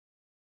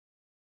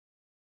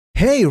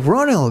Hey,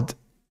 Ronald,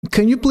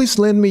 can you please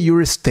lend me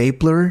your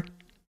stapler?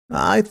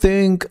 I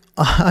think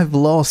I've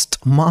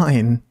lost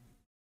mine.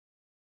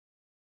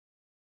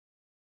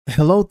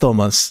 Hello,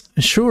 Thomas.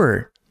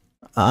 Sure.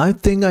 I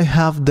think I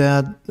have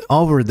that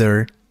over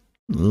there.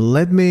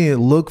 Let me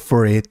look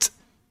for it.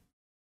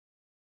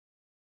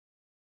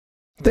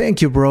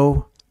 Thank you,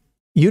 bro.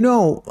 You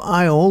know,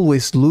 I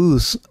always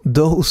lose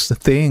those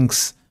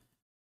things.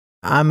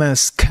 I'm a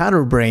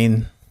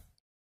scatterbrain.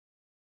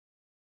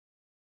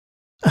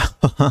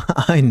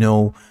 I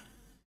know.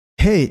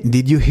 Hey,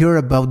 did you hear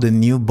about the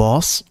new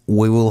boss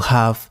we will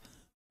have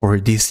for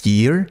this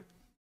year?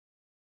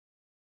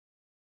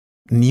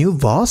 New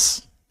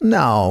boss?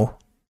 No,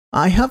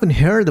 I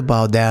haven't heard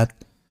about that.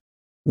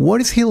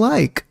 What is he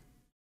like?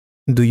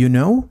 Do you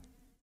know?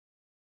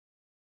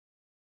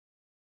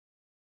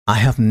 I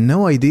have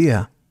no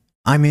idea.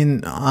 I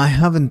mean, I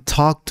haven't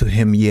talked to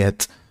him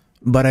yet,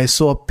 but I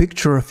saw a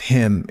picture of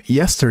him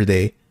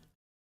yesterday.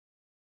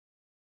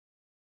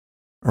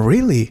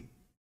 Really?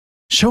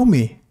 Show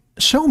me.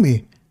 Show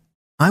me.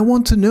 I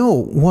want to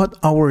know what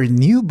our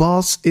new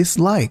boss is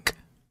like.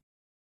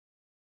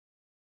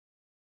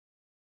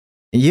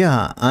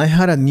 Yeah, I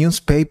had a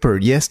newspaper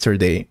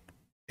yesterday.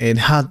 It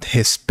had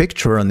his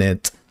picture on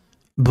it.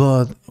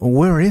 But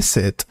where is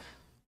it?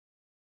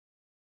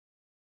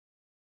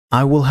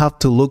 I will have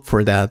to look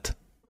for that.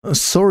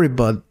 Sorry,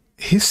 but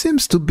he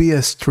seems to be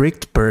a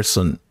strict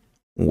person.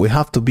 We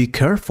have to be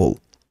careful.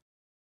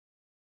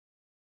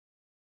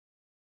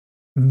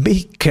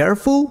 Be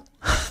careful?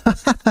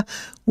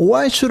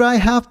 Why should I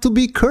have to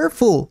be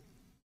careful?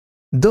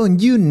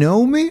 Don't you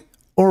know me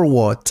or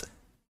what?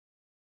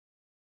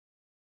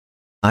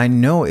 I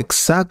know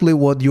exactly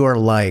what you are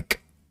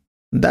like.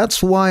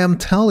 That's why I'm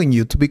telling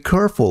you to be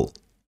careful.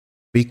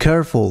 Be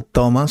careful,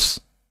 Thomas.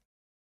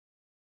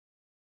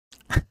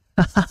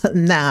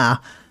 Nah,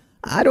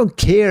 I don't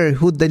care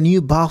who the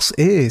new boss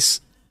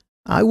is.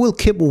 I will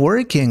keep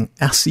working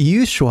as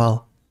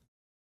usual.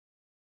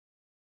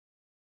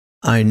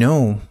 I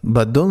know,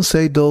 but don't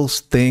say those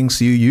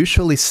things you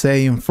usually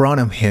say in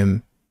front of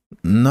him.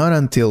 Not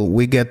until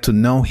we get to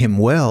know him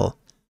well.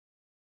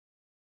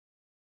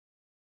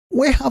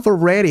 We have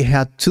already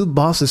had 2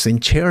 bosses in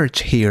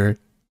church here,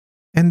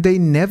 and they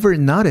never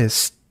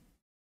noticed.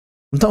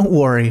 Don't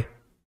worry.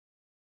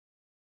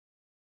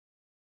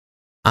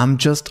 I'm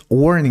just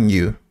warning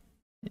you.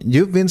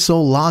 You've been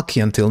so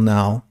lucky until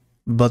now,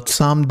 but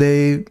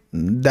someday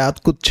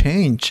that could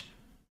change.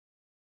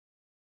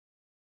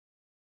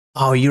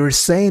 Oh, you're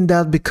saying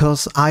that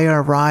because I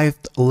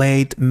arrived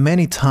late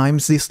many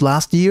times this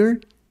last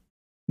year?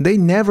 They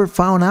never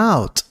found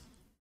out.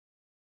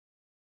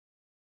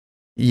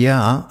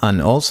 Yeah, and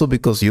also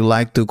because you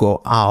like to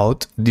go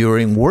out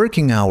during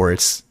working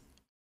hours.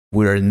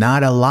 We're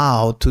not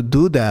allowed to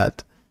do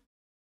that.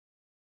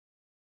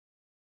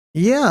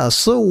 Yeah,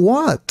 so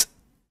what?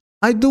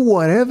 I do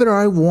whatever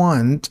I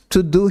want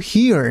to do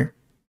here.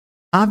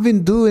 I've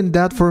been doing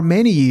that for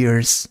many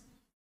years.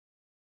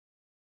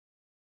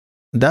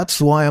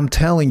 That's why I'm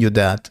telling you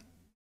that.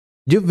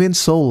 You've been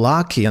so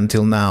lucky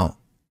until now.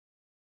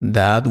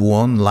 That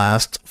won't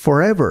last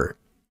forever.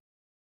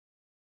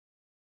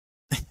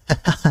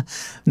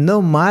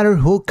 No matter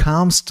who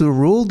comes to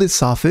rule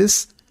this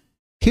office,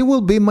 he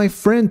will be my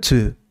friend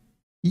too.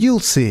 You'll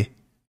see.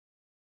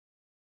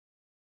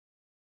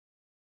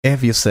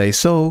 If you say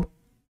so.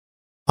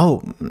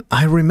 Oh,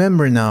 I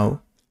remember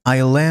now.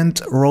 I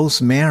lent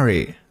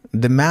Rosemary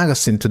the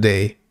magazine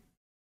today.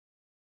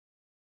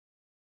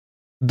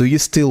 Do you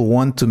still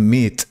want to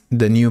meet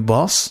the new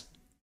boss?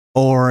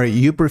 Or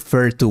you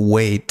prefer to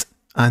wait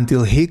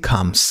until he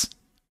comes?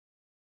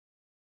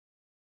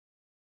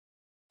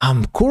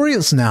 I'm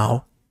curious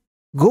now.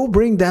 Go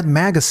bring that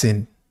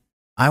magazine.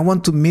 I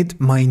want to meet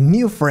my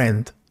new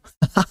friend.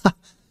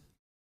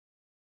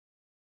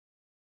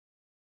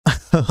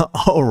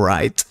 All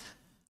right.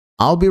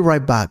 I'll be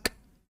right back.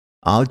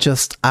 I'll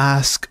just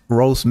ask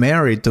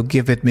Rosemary to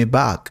give it me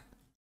back.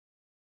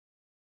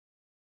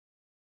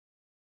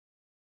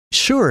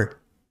 Sure.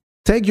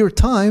 Take your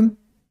time.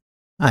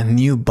 A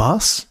new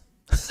boss?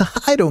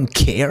 I don't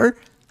care.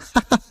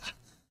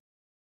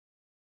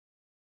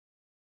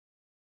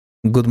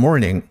 Good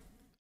morning.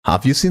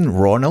 Have you seen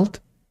Ronald?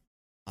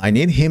 I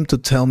need him to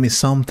tell me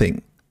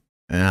something.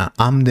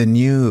 I'm the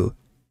new...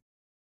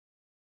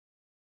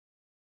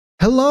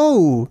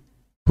 Hello!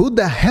 Who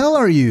the hell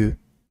are you?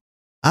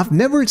 I've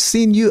never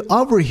seen you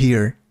over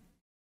here.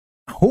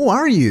 Who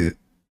are you?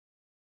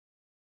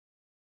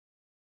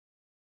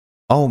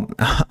 Oh,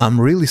 I'm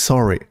really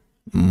sorry.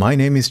 My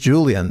name is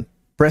Julian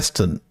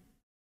Preston.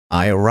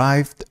 I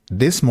arrived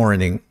this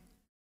morning.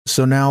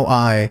 So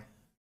now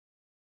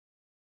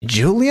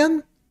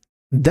Julian?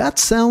 That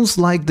sounds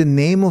like the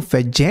name of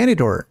a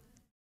janitor.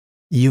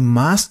 You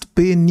must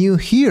be new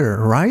here,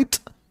 right?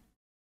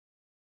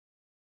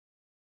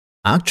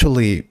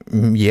 Actually,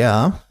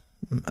 yeah.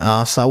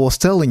 As I was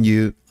telling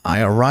you,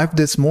 I arrived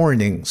this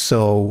morning,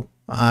 so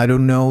I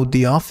don't know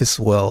the office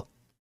well.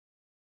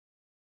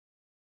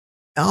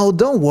 Oh,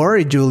 don't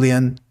worry,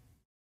 Julian.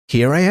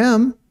 Here I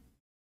am.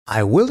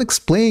 I will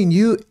explain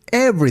you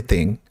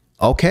everything,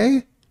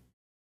 okay?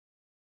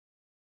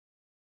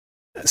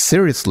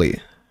 Seriously.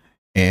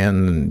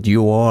 And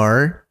you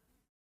are...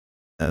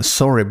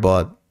 sorry,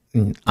 but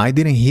I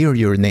didn't hear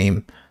your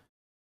name.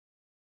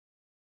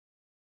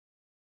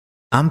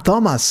 I'm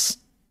Thomas.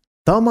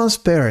 Thomas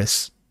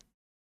Perez.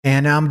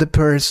 And I'm the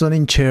person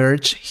in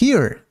charge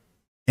here,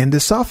 in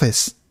this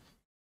office.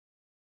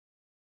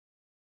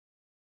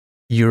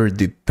 You're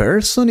the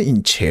person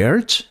in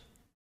charge?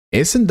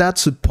 Isn't that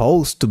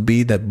supposed to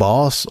be the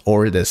boss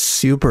or the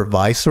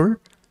supervisor?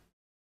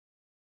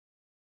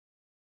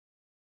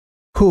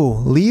 Who,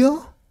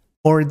 Leo?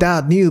 Or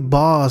that new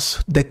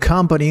boss the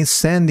company is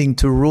sending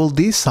to rule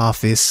this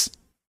office?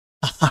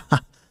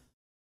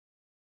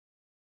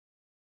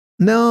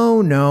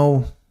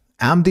 No.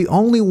 I'm the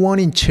only one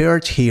in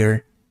charge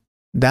here.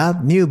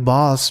 That new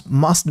boss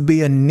must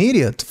be an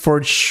idiot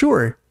for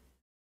sure.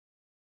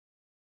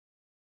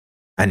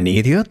 An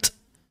idiot?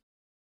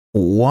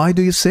 Why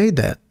do you say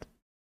that?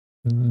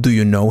 Do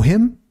you know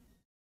him?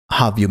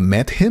 Have you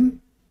met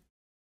him?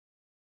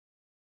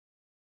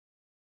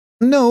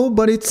 No,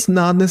 but it's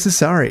not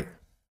necessary.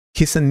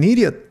 He's an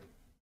idiot,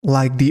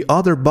 like the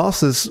other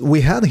bosses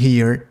we had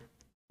here.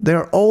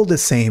 They're all the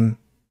same.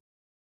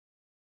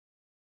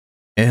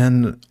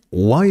 And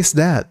why is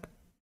that?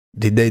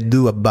 Did they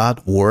do a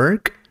bad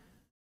work?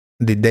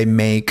 Did they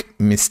make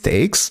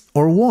mistakes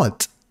or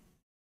what?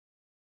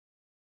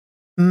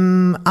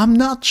 I'm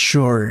not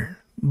sure,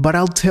 but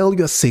I'll tell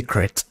you a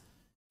secret.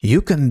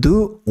 You can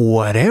do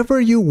whatever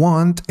you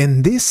want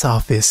in this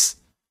office.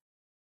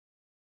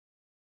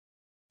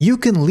 You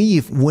can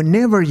leave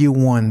whenever you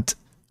want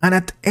and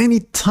at any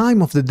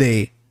time of the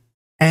day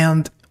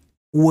and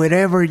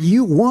wherever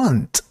you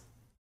want.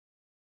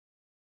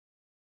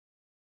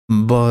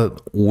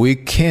 But we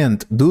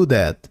can't do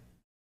that.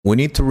 We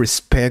need to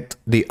respect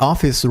the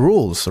office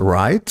rules,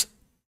 right?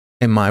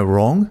 Am I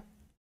wrong?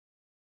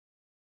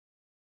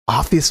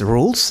 Office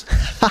rules?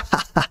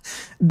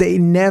 They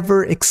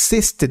never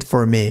existed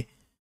for me.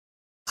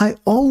 I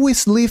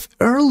always leave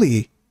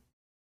early.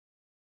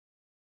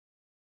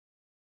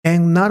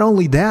 And not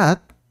only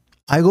that,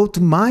 I go to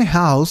my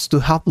house to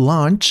have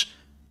lunch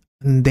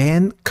and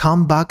then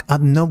come back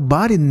and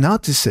nobody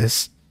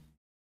notices.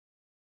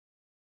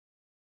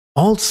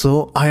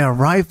 Also, I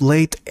arrive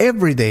late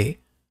every day,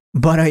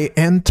 but I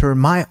enter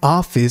my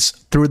office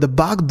through the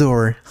back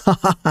door.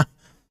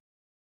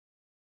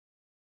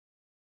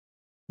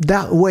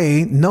 That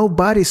way,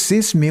 nobody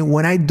sees me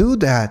when I do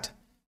that.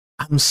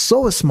 I'm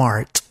so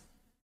smart.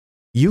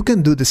 You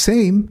can do the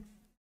same.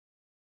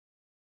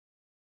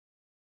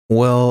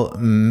 Well,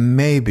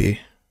 maybe.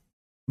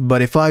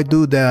 But if I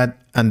do that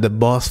and the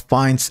boss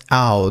finds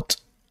out,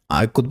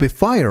 I could be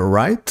fired,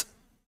 right?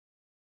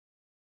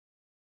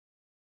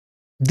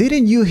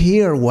 Didn't you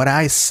hear what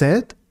I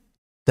said?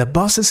 The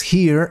bosses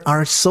here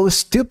are so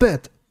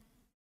stupid.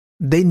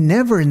 They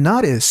never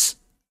notice.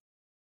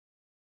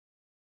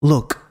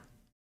 Look,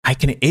 I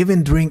can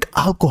even drink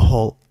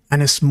alcohol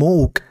and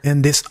smoke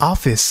in this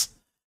office,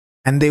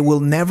 and they will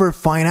never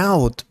find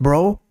out,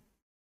 bro.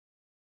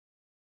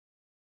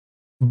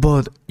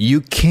 But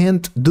you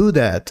can't do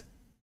that.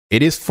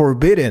 It is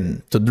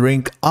forbidden to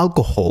drink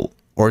alcohol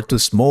or to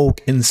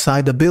smoke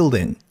inside the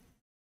building.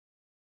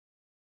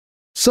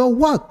 So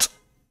what?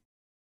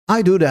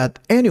 I do that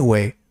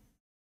anyway.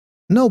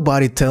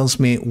 Nobody tells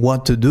me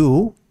what to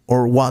do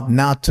or what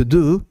not to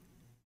do.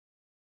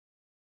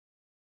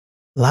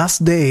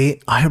 Last day,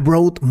 I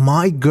brought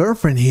my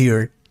girlfriend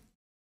here.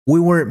 We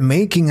were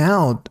making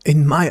out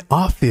in my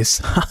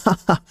office.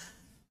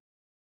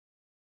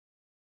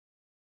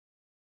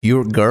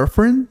 Your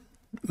girlfriend?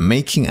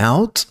 Making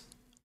out?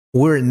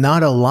 We're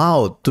not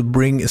allowed to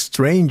bring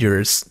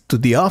strangers to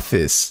the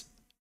office.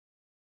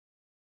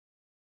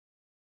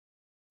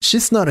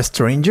 She's not a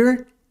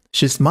stranger.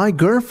 She's my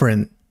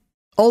girlfriend.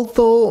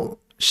 Although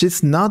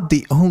she's not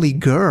the only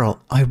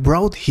girl I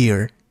brought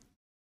here.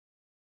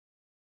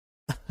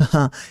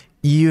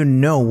 You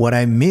know what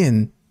I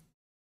mean.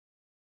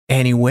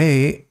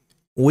 Anyway,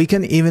 we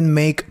can even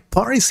make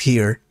parties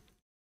here.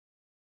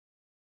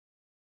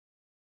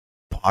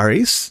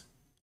 Parties?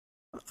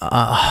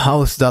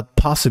 How is that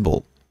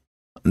possible?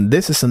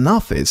 This is an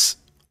office.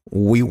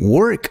 We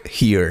work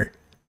here.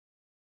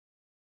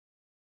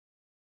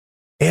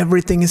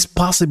 Everything is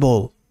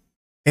possible.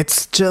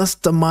 It's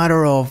just a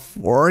matter of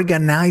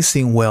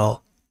organizing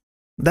well.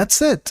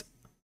 That's it.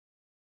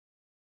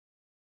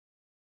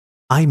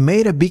 I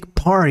made a big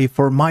party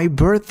for my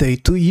birthday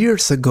 2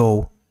 years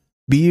ago.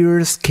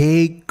 Beers,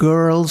 cake,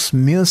 girls,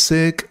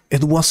 music.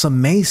 It was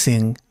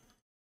amazing.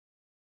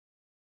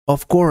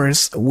 Of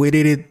course, we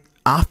did it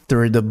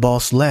after the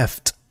boss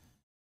left.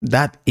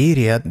 That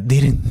idiot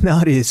didn't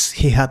notice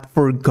he had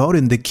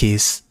forgotten the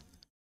keys.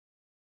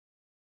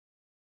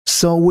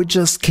 So we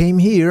just came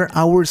here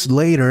hours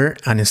later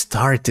and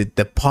started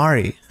the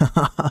party.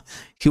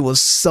 He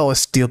was so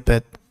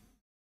stupid.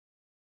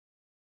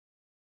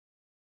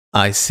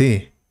 I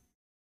see.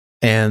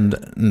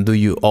 And do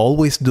you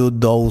always do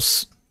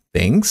those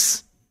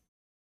things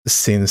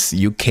since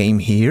you came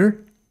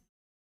here?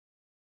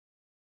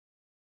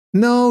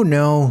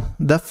 No.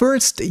 The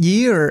first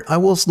year I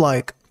was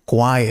like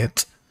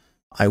quiet.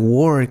 I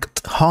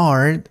worked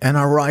hard and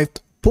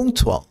arrived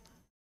punctual.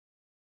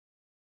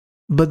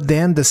 But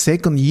then the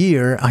second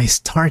year I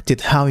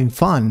started having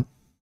fun.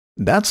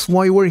 That's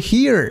why we're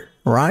here,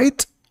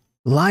 right?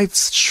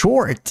 Life's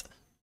short.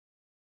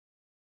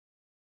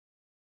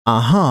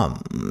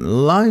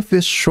 Life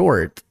is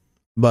short,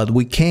 but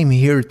we came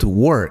here to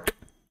work,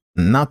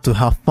 not to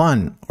have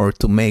fun or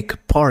to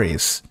make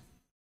parties.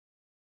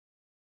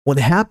 What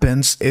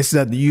happens is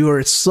that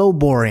you're so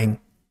boring.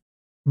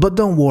 But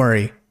don't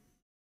worry,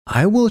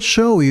 I will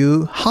show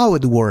you how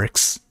it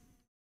works.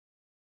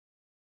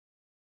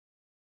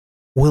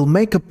 We'll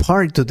make a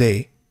party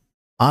today.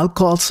 I'll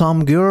call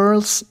some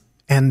girls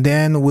and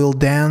then we'll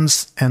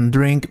dance and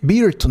drink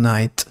beer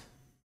tonight.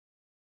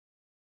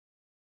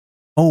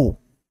 Oh,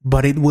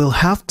 but it will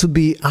have to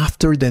be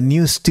after the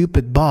new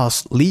stupid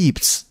boss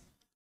leaves.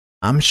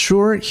 I'm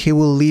sure he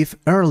will leave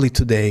early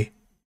today.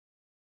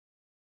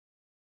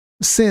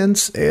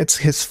 Since it's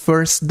his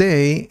first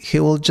day, he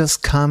will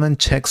just come and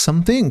check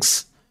some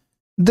things.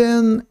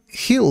 Then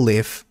he'll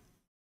leave.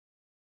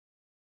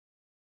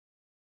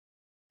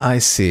 I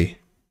see.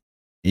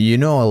 You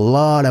know a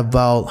lot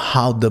about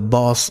how the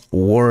boss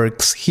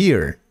works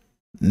here.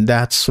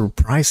 That's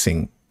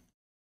surprising.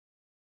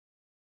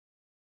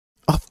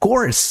 Of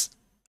course,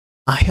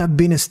 I have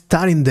been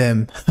studying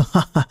them.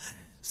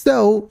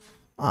 So,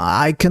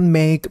 I can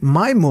make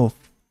my move.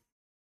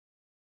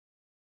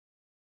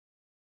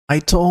 I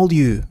told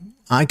you,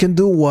 I can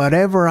do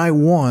whatever I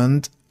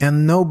want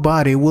and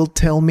nobody will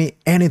tell me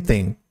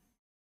anything.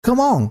 Come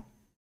on.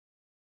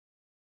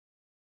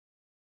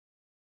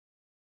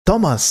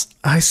 Thomas,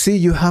 I see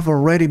you have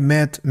already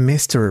met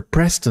Mr.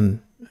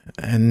 Preston.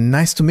 And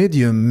nice to meet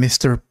you,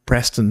 Mr.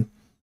 Preston.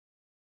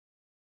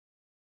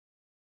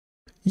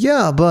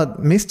 Yeah,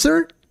 but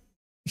Mr.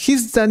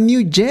 He's the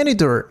new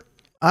janitor.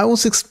 I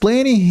was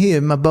explaining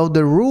him about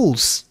the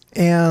rules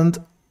and...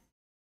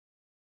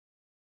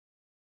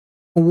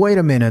 Wait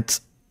a minute.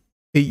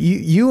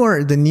 You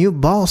are the new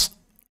boss,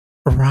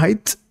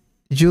 right?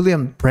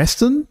 Julian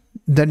Preston?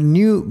 The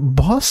new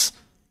boss?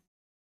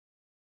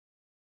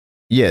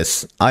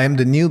 Yes, I am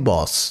the new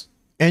boss.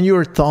 And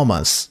you're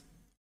Thomas.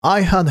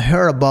 I had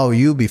heard about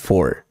you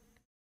before.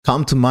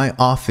 Come to my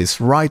office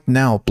right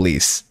now,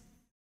 please.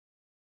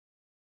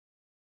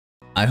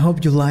 I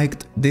hope you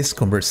liked this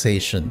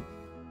conversation.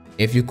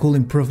 If you could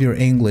improve your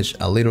English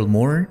a little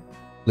more,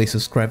 please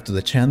subscribe to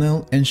the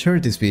channel and share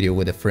this video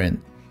with a friend.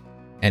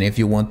 And if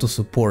you want to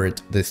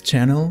support this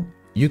channel,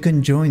 you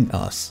can join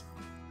us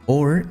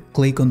or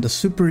click on the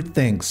Super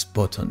Thanks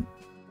button.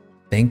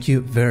 Thank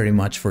you very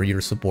much for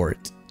your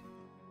support.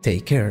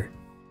 Take care.